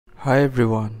Hi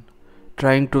everyone,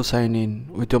 trying to sign in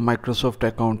with your Microsoft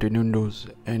account in Windows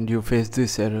and you face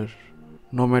this error.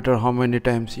 No matter how many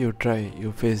times you try,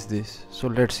 you face this. So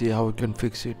let's see how we can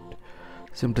fix it.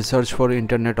 Simply search for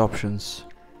internet options.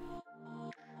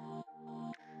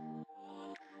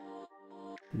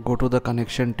 Go to the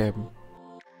connection tab.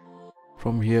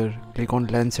 From here, click on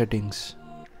LAN settings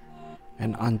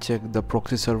and uncheck the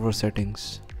proxy server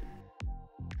settings.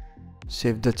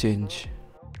 Save the change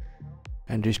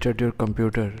and restart your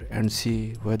computer and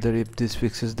see whether if this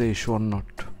fixes the issue or not.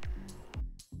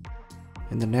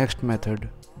 In the next method,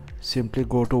 simply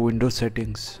go to Windows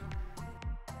settings.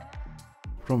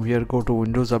 From here go to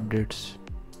Windows updates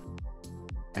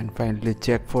and finally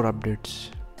check for updates.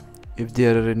 If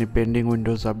there are any pending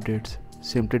Windows updates,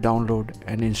 simply download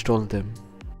and install them.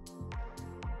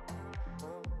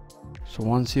 So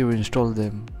once you install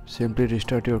them, simply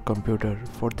restart your computer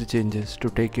for the changes to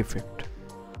take effect.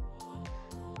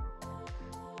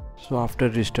 So after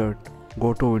restart,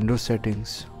 go to Windows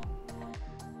settings,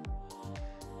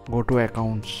 go to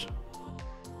accounts,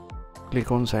 click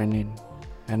on sign in,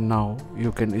 and now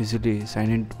you can easily sign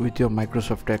in with your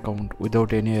Microsoft account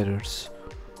without any errors.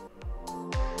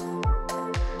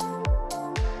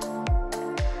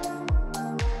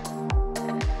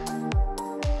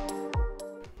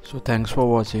 So thanks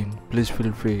for watching. Please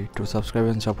feel free to subscribe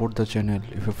and support the channel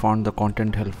if you found the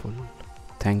content helpful.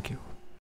 Thank you.